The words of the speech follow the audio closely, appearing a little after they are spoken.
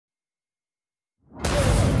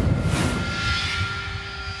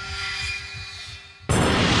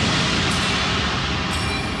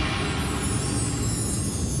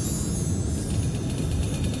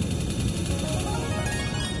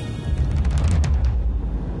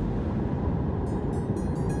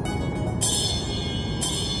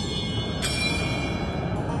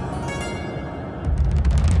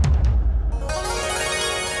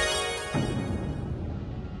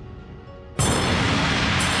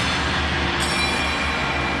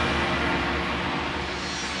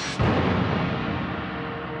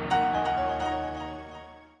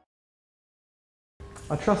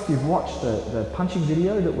I trust you've watched the punching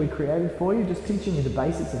video that we created for you, just teaching you the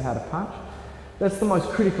basics of how to punch. That's the most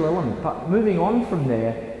critical element, but moving on from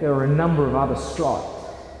there, there are a number of other strikes.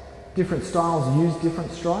 Different styles use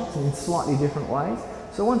different strikes in slightly different ways.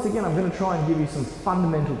 So once again, I'm going to try and give you some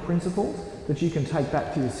fundamental principles that you can take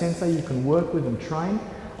back to your sensei, you can work with and train.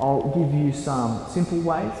 I'll give you some simple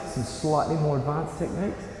ways, some slightly more advanced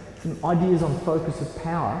techniques, some ideas on focus of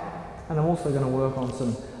power, and I'm also going to work on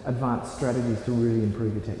some advanced strategies to really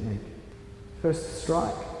improve your technique. First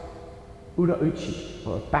strike, ura uchi,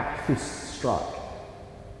 or a back fist strike.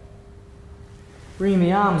 Bringing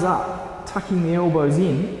the arms up, tucking the elbows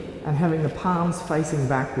in, and having the palms facing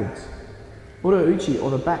backwards. Ura uchi, or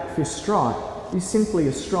the back fist strike, is simply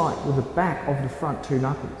a strike with the back of the front two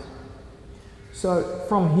knuckles. So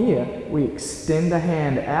from here, we extend the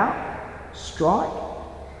hand out, strike,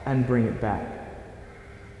 and bring it back.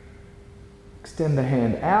 Extend the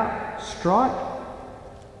hand out, strike,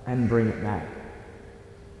 and bring it back.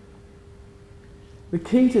 The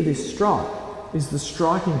key to this strike is the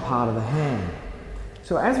striking part of the hand.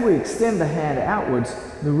 So as we extend the hand outwards,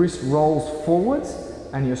 the wrist rolls forwards,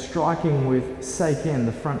 and you're striking with seiken,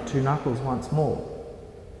 the front two knuckles, once more.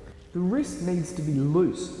 The wrist needs to be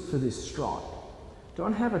loose for this strike.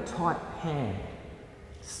 Don't have a tight hand.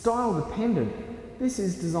 Style dependent, this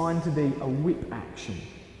is designed to be a whip action.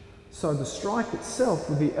 So the strike itself,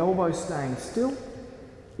 with the elbow staying still,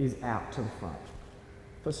 is out to the front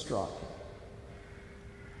for striking.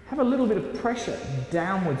 Have a little bit of pressure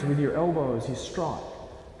downwards with your elbow as you strike.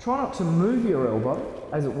 Try not to move your elbow,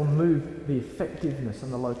 as it will move the effectiveness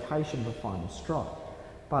and the location of the final strike.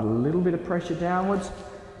 But a little bit of pressure downwards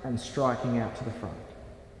and striking out to the front.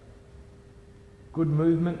 Good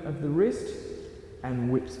movement of the wrist and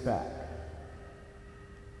whips back.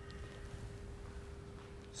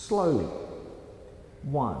 Slowly.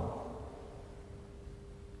 1,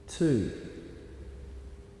 2,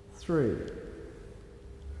 3,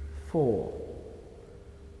 4,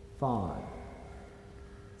 5,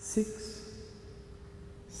 6,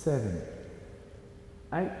 7,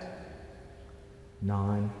 8,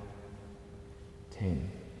 9,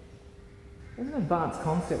 10. There's an advanced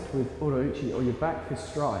concept with ura uchi, or your back fist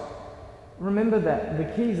strike. Remember that the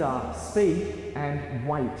keys are speed and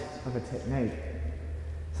weight of a technique.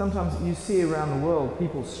 Sometimes you see around the world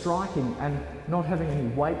people striking and not having any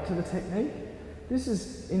weight to the technique. This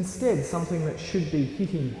is instead something that should be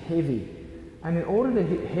hitting heavy. And in order to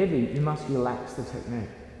hit heavy, you must relax the technique.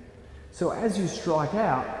 So as you strike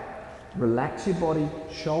out, relax your body,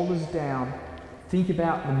 shoulders down, think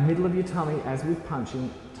about the middle of your tummy as with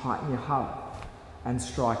punching, tighten your heart, and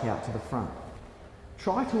strike out to the front.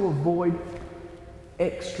 Try to avoid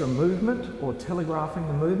extra movement or telegraphing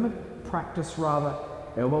the movement. Practice rather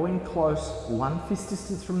elbow in close, one fist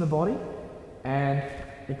distance from the body, and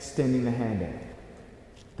extending the hand out.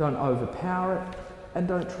 Don't overpower it, and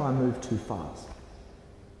don't try and move too fast.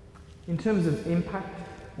 In terms of impact,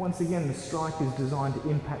 once again, the strike is designed to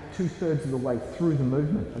impact 2/3 of the way through the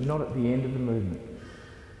movement and not at the end of the movement.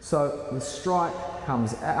 So the strike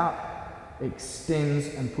comes out,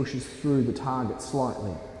 extends and pushes through the target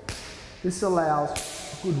slightly. This allows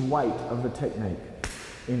good weight of the technique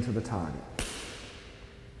into the target.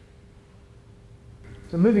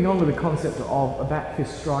 So moving on to the concept of a back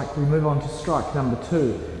fist strike, we move on to strike number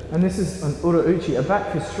 2. And this is an ura uchi, a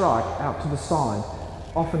back fist strike out to the side,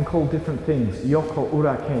 often called different things, yoko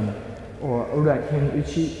uraken or uraken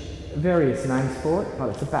uchi, various names for it, but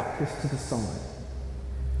it's a back fist to the side.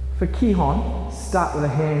 For kihon, start with the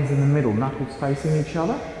hands in the middle, knuckles facing each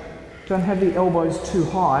other. Don't have the elbows too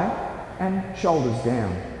high and shoulders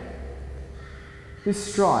down. This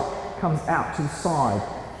strike comes out to the side,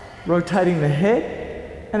 rotating the head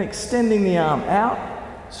and extending the arm out,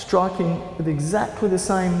 striking with exactly the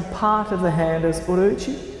same part of the hand as ura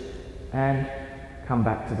uchi, and come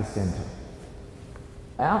back to the center.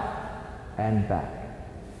 Out and back.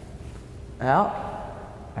 Out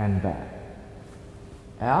and back.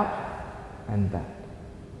 Out and back.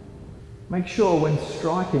 Make sure when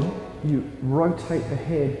striking you rotate the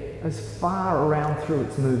head as far around through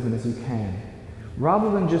its movement as you can. Rather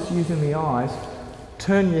than just using the eyes,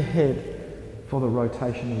 turn your head for the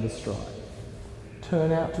rotation of the strike.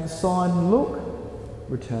 Turn out to the side and look,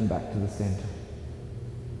 return back to the center.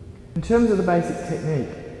 In terms of the basic technique,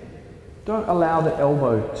 don't allow the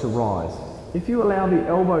elbow to rise. If you allow the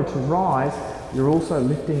elbow to rise, you're also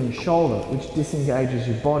lifting your shoulder, which disengages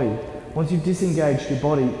your body. Once you've disengaged your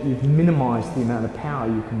body, you've minimized the amount of power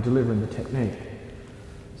you can deliver in the technique.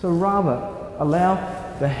 So rather, allow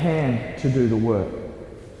the hand to do the work.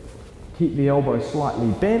 Keep the elbow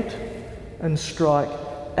slightly bent and strike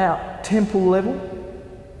out temple level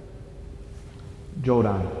jaw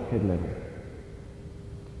down, head level.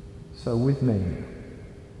 So with me,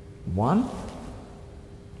 1,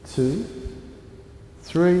 2,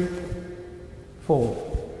 3,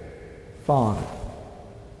 4, 5,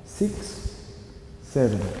 6,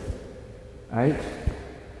 7, 8,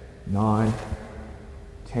 9,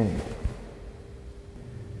 10.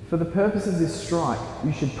 For the purpose of this strike,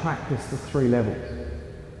 you should practice the 3 levels.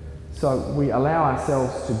 So we allow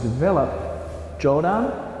ourselves to develop jaw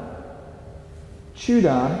down, chew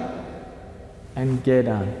down, and ge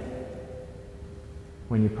down.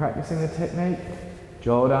 When you're practicing the technique,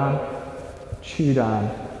 jaw down, chew down,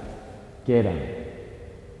 ge down.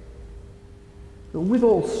 But with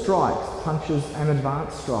all strikes, punches and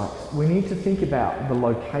advanced strikes, we need to think about the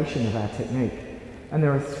location of our technique. And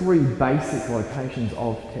there are 3 basic locations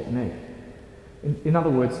of technique. In other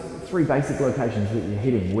words, 3 basic locations that you're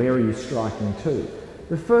hitting. Where are you striking to?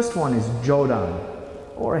 The first one is jaw down,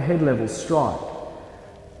 or a head level strike.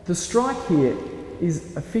 The strike here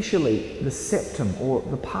is officially the septum, or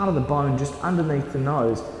the part of the bone just underneath the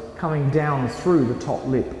nose, coming down through the top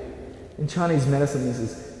lip. In Chinese medicine, this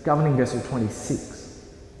is governing vessel 26.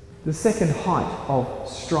 The second height of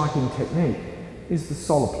striking technique is the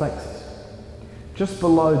solar plexus. Just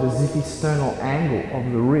below the ziphy-sternal angle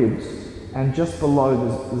of the ribs and just below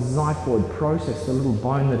the xiphoid process, the little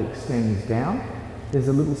bone that extends down, there's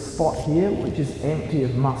a little spot here which is empty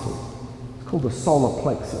of muscle. It's called the solar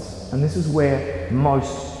plexus, and this is where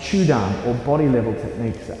most chudan or body level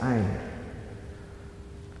techniques are aimed.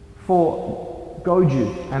 For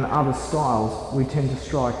goju and other styles, we tend to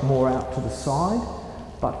strike more out to the side,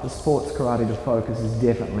 but for sports karate, the focus is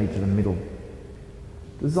definitely to the middle.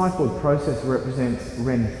 The xiphoid process represents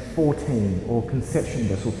Ren 14, or conception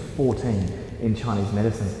vessel 14 in Chinese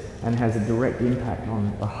medicine, and has a direct impact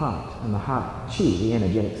on the heart and the heart qi, the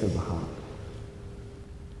energetics of the heart.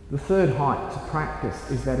 The third height to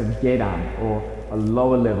practice is that of gedan, or a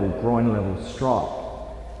lower level, groin level strike.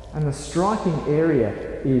 And the striking area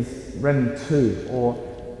is Ren 2, or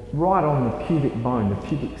right on the pubic bone, the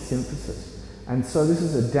pubic symphysis. And so this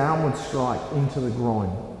is a downward strike into the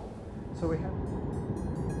groin. So we have